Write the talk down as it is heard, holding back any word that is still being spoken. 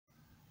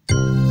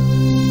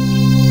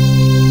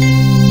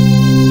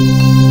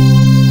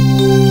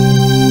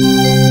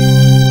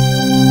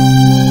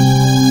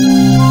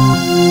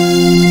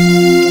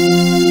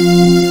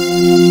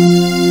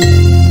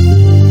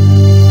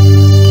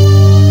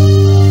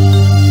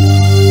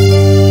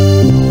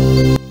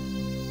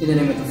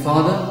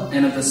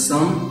the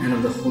Son, and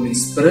of the Holy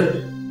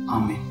Spirit.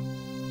 Amen.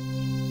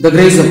 The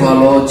grace of our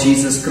Lord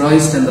Jesus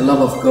Christ and the love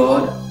of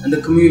God and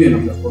the communion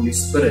of the Holy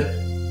Spirit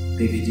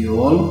be with you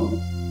all.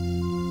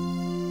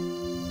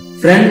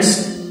 Friends,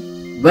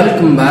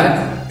 welcome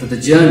back to the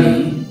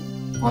journey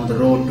on the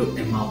road to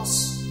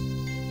Emmaus.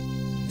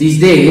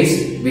 These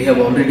days, we have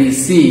already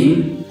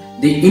seen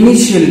the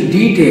initial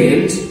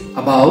details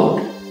about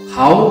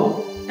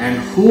how and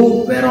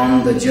who were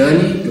on the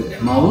journey to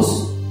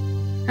Emmaus,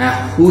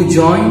 and who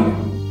joined,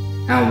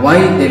 and why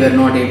they were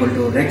not able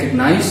to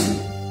recognize,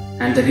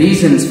 and the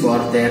reasons for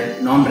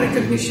their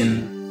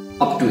non-recognition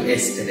up to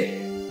yesterday.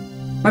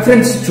 My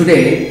friends,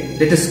 today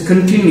let us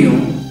continue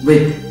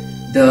with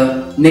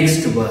the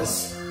next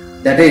verse.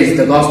 That is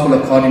the Gospel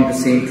according to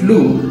St.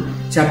 Luke,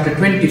 chapter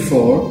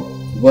 24,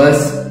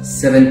 verse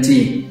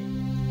 17.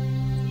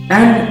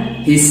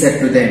 And he said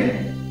to them,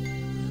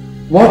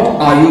 "What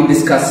are you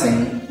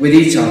discussing with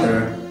each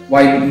other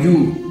while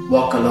you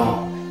walk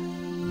along?"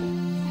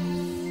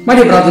 My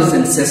dear brothers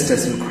and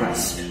sisters in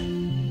Christ,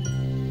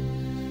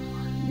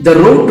 the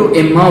road to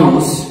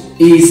Emmaus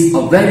is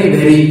a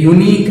very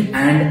unique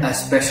and a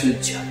special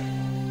journey.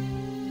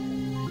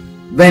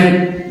 When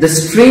the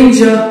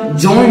stranger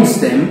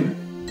joins them,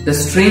 the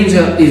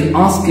stranger is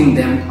asking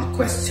them a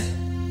question.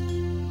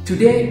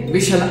 Today we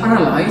shall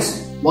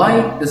analyze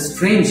why the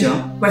stranger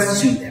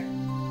questioned them.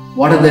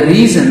 What are the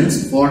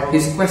reasons for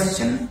his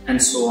question, and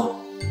so on.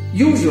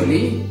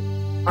 Usually,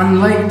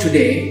 unlike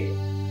today,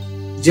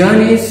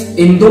 journeys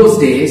in those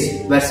days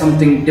were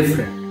something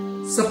different.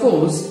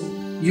 Suppose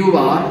you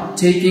are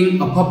taking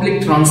a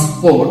public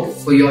transport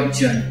for your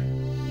journey,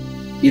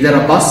 either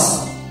a bus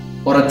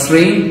or a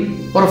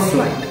train or a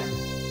flight.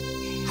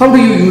 How do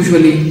you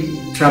usually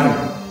travel?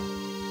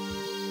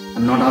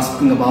 I'm not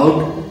asking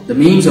about the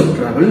means of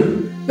travel,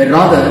 but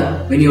rather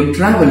when you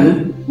travel,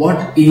 what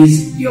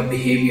is your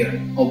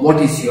behavior or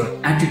what is your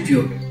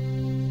attitude?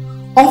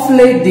 Of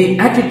late, the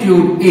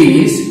attitude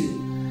is,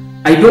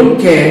 I don't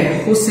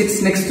care who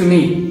sits next to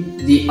me,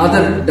 the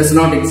other does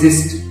not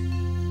exist.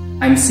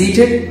 I'm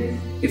seated.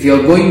 If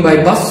you're going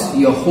by bus,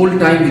 your whole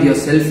time with your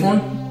cell phone,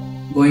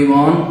 going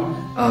on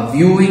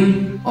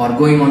viewing or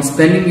going on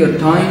spending your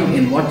time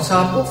in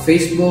WhatsApp or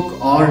Facebook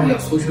or your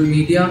social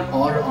media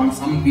or on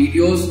some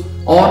videos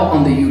or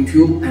on the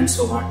YouTube and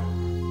so on.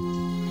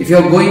 If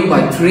you're going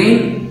by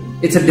train,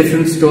 it's a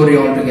different story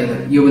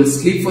altogether. You will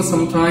sleep for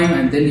some time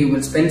and then you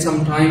will spend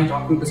some time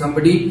talking to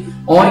somebody,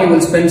 or you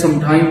will spend some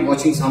time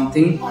watching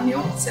something on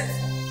your cell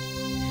phone.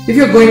 If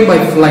you're going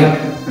by flight,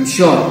 I'm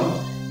sure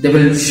they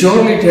will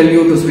surely tell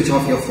you to switch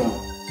off your phone.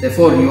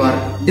 Therefore, you are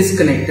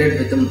disconnected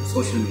with the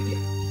social media.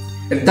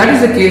 If that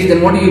is the case,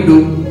 then what do you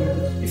do?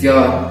 If you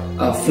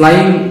are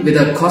flying with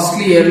a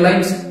costly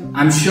airlines,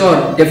 I'm sure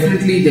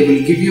definitely they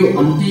will give you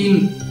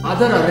umpteen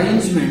other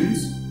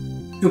arrangements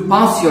to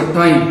pass your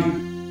time.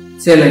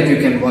 Say like you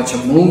can watch a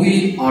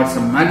movie or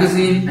some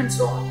magazine and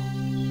so on.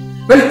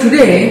 Well,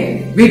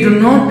 today we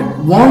do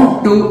not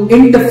want to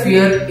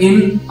interfere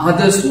in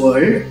others'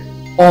 world,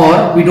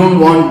 or we don't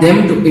want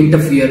them to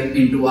interfere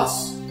into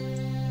us.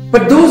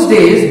 But those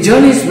days,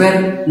 journeys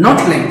were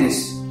not like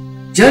this.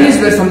 Journeys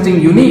were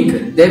something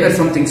unique. They were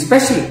something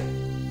special.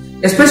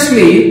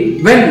 Especially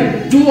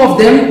when two of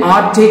them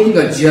are taking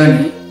a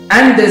journey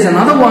and there's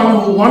another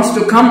one who wants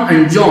to come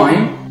and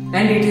join.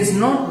 And it is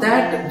not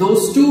that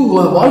those two who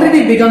have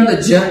already begun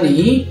the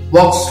journey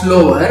walk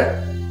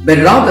slower, but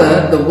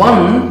rather the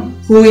one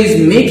who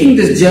is making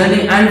this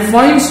journey and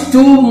finds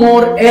two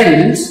more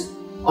else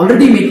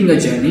already making a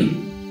journey,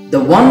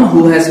 the one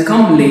who has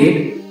come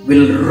late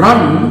will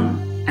run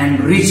and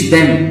reach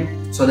them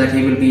so that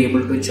he will be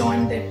able to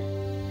join them.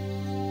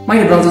 My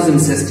dear brothers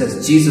and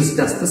sisters, Jesus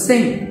does the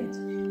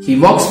same. He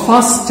walks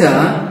faster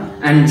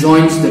and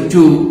joins the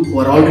two who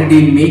are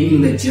already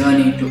making the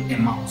journey to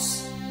Emmaus.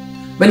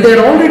 When they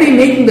are already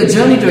making the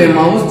journey to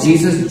Emmaus,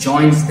 Jesus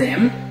joins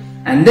them,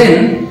 and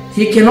then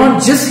he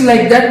cannot just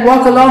like that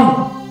walk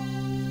along.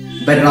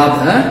 But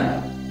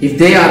rather, if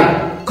they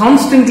are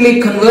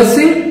constantly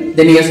conversing,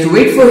 then he has to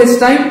wait for his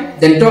time,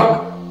 then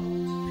talk.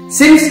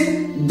 Since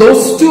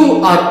those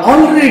two are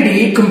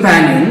already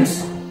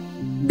companions,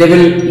 they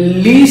will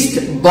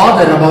least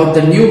bother about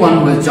the new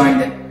one who has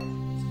joined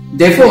them.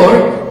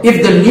 Therefore,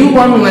 if the new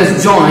one who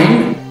has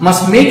joined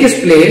must make his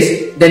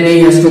place, then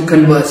he has to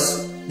converse.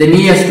 Then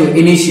he has to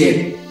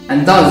initiate,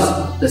 and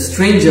thus the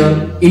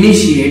stranger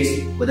initiates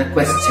with a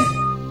question.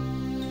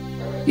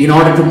 In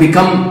order to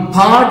become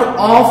part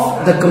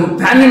of the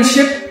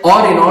companionship,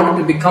 or in order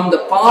to become the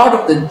part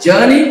of the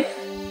journey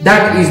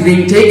that is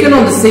being taken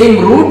on the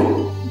same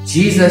route,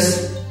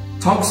 Jesus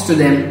talks to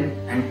them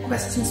and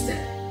questions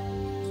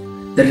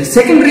them. The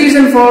second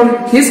reason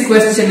for his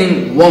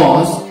questioning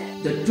was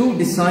the two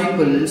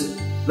disciples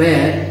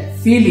were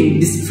feeling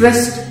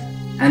distressed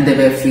and they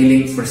were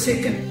feeling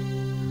forsaken,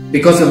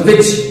 because of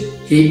which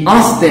he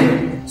asked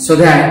them so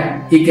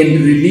that he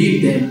can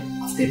relieve them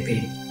of their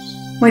pain.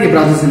 My dear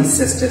brothers and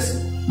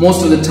sisters,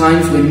 most of the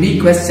times when we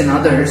question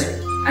others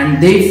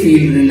and they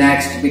feel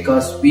relaxed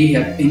because we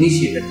have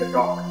initiated the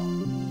talk,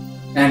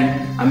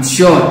 And I'm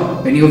sure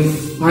when you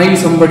find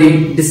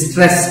somebody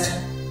distressed,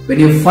 when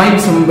you find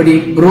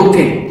somebody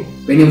broken,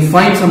 when you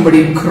find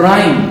somebody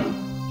crying,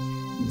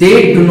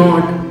 they do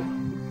not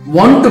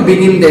want to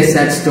begin their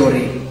sad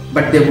story,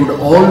 but they would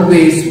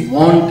always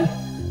want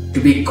to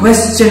be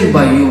questioned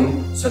by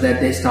you so that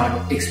they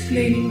start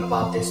explaining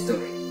about their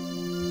story.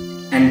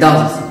 And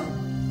thus,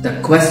 the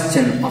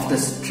question of the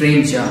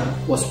stranger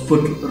was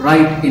put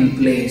right in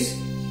place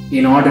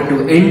in order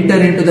to enter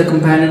into the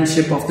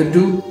companionship of the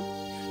two,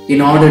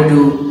 in order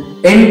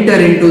to enter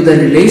into the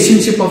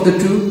relationship of the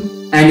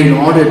two, and in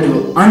order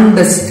to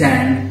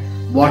understand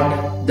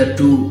what the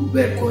two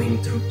were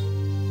going through.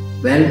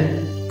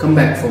 Well, come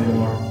back for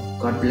more.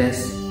 God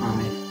bless.